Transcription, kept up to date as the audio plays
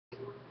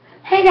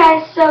Hey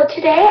guys, so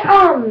today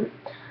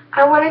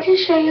I wanted to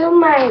show you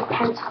my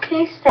pencil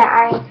case that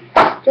I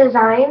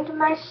designed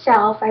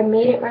myself. I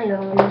made it my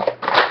own.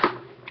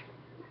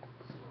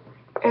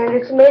 And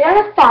it's made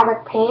out of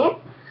fabric paint.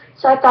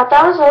 So I thought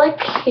that was really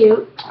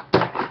cute.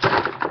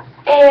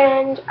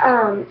 And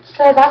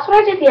so that's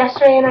what I did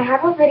yesterday, and I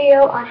have a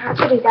video on how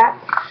to do that.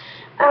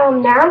 Now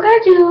I'm going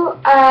to do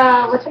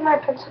what's in my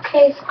pencil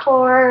case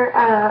for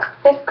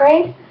 5th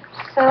grade.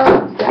 So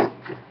yeah.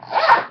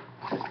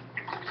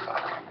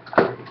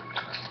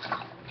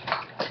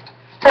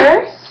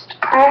 First,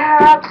 I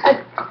have a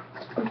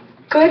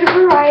good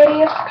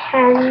variety of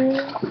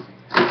pens,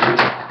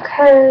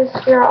 because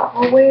you're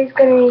always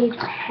going to need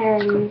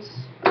pens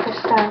for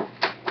stuff.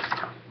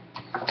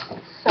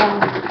 So,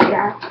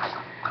 yeah.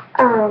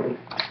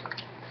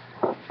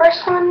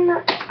 First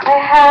one, I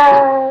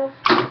have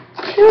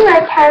 2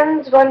 red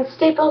pens, one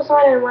Staples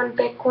one and one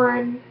Bic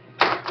one.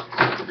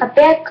 A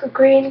Bic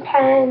green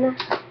pen,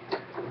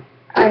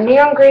 a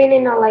neon green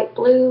and a light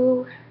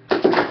blue.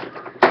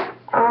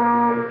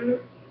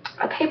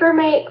 A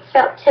Papermate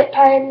felt tip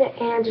pen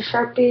and a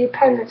Sharpie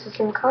pen that's the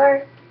same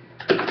color.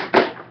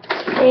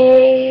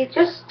 A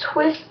just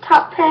twist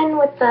top pen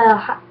with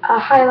a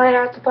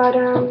highlighter at the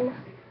bottom.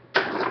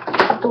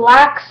 A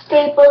black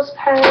Staples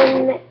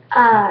pen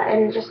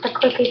and just a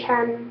clicky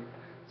pen.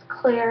 It's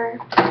clear.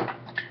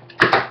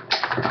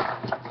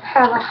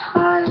 Have a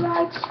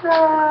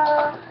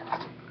highlighter,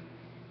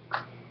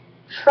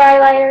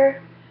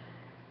 tri-lighter.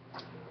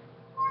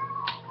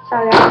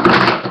 So yeah.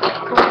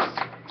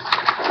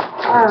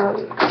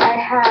 I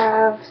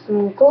have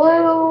some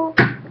glue.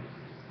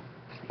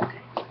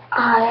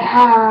 I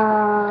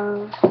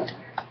have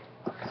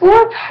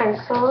 4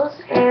 pencils,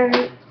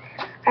 and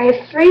I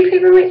have 3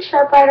 Papermate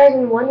sharp lighters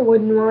and 1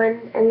 wooden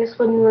one, and this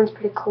wooden one's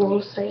pretty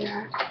cool, so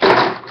yeah.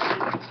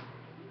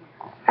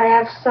 I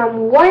have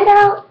some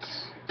whiteout,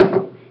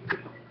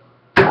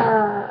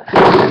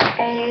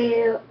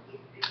 a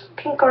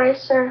pink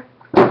eraser.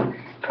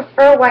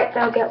 Prefer white,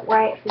 they'll get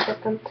white if you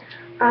get them.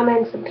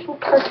 And some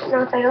pink post-it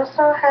notes. I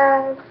also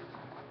have,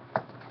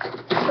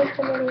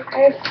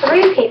 I have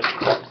 3 paper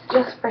clips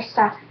just for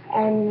stuff,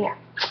 and yeah.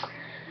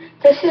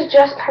 This is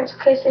just pencil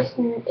case. This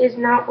is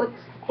not what's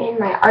in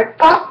my art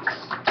box.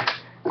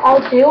 I'll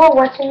do a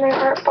what's in my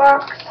art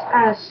box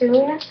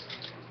soon,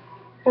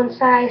 once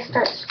I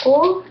start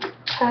school,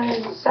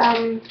 because,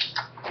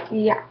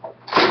 yeah.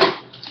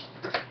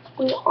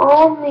 We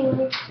all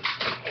need a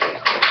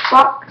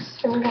box,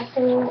 I'm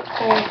guessing,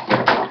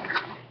 because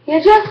you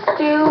just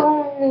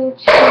do need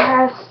to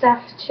have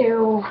stuff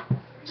to,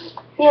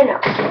 you know,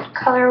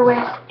 color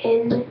with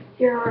in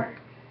your,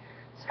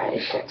 sorry,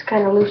 this shirt's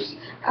kind of loose.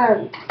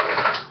 You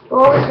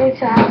always need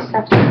to have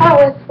stuff to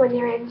color with when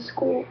you're in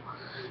school.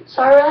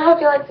 So I really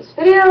hope you like this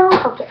video.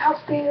 Hope it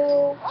helps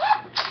you.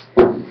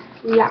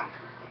 Yeah.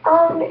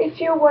 If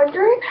you're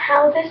wondering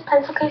how this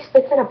pencil case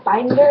fits in a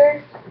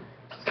binder,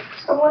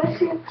 I want to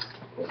see.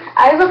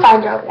 I have a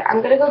binder over there.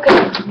 I'm gonna go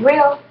get it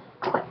real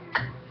quick.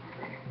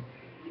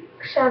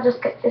 Actually, I'll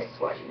just get this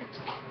one.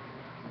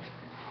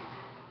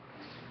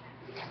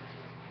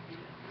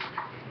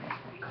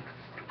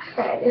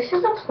 Okay, this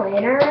is a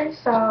planner,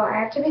 so I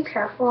have to be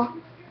careful,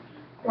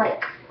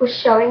 like, with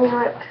showing you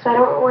it, because I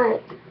don't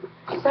want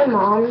my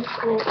mom's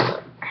and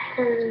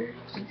her,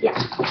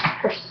 yeah,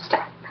 her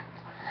stuff.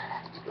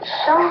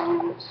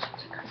 Showing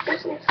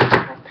business.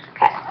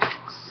 Okay,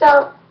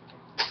 so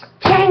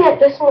dang it,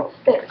 this won't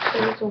fit.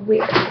 It's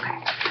weird.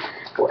 Okay,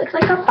 well, it's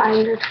like a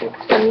binder type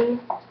thing,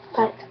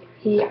 but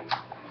yeah.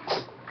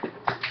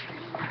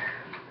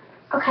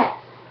 Okay,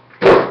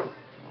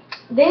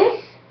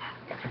 this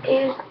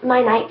is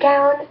my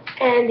nightgown,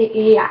 and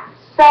yeah,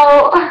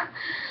 so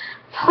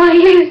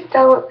please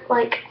don't,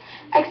 like,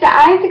 except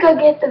I have to go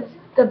get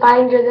the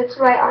binder that's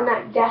right on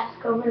that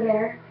desk over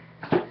there.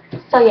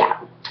 So yeah,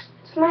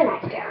 it's my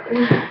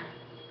nightgown.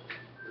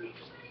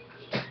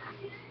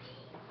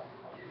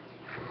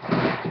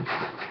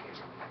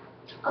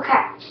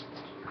 Okay,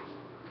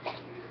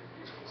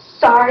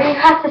 sorry you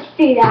have to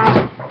see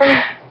that.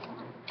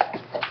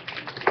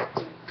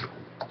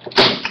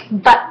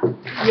 But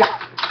yeah,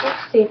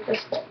 let's see if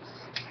this fits.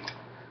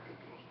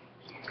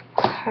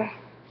 Okay.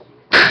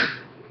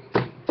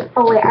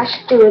 Oh wait, I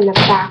should do it in the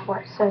back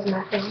where it says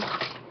nothing.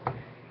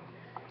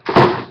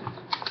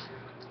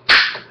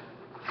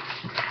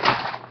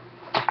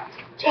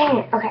 Dang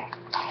it, okay.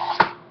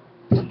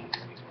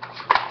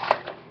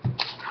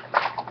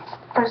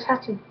 I just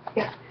have to,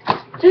 yeah,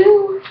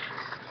 do.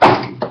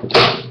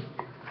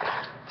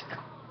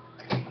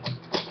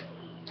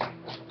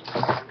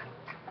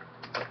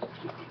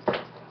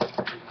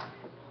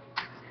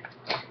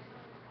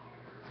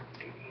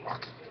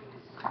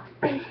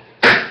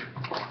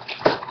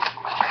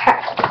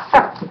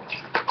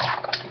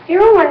 If you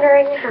were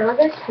wondering how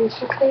this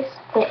pencil case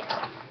fits,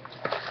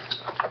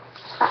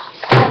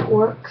 how it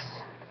works.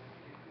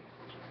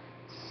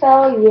 So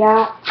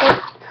yeah,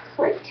 it's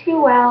pretty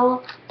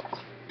well.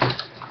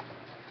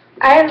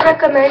 I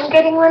recommend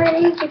getting one of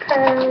these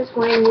because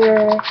when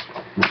you're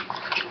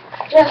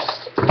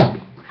just,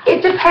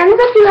 it depends depends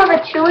if you have a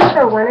 2-inch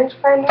or 1-inch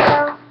binder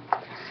though.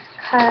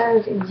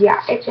 Because,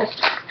 yeah,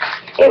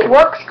 it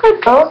works for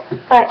both,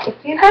 but if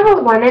you have a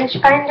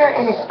 1-inch binder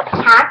and it's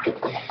packed,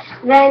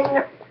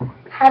 then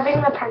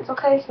having the pencil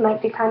case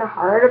might be kind of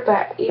hard,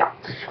 but yeah,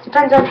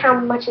 depends on how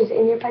much is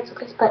in your pencil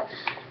case. But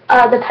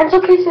the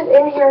pencil case is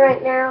in here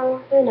right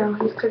now. You know,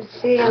 you could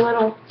see a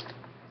little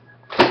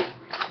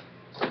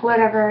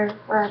whatever,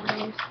 wherever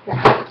it is.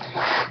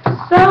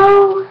 Yeah.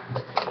 So,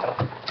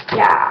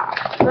 yeah,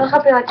 I really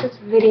hope you like this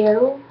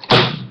video.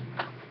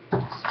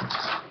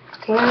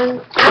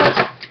 And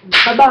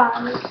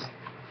bye-bye.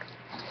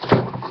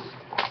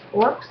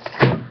 Whoops.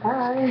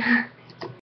 Bye.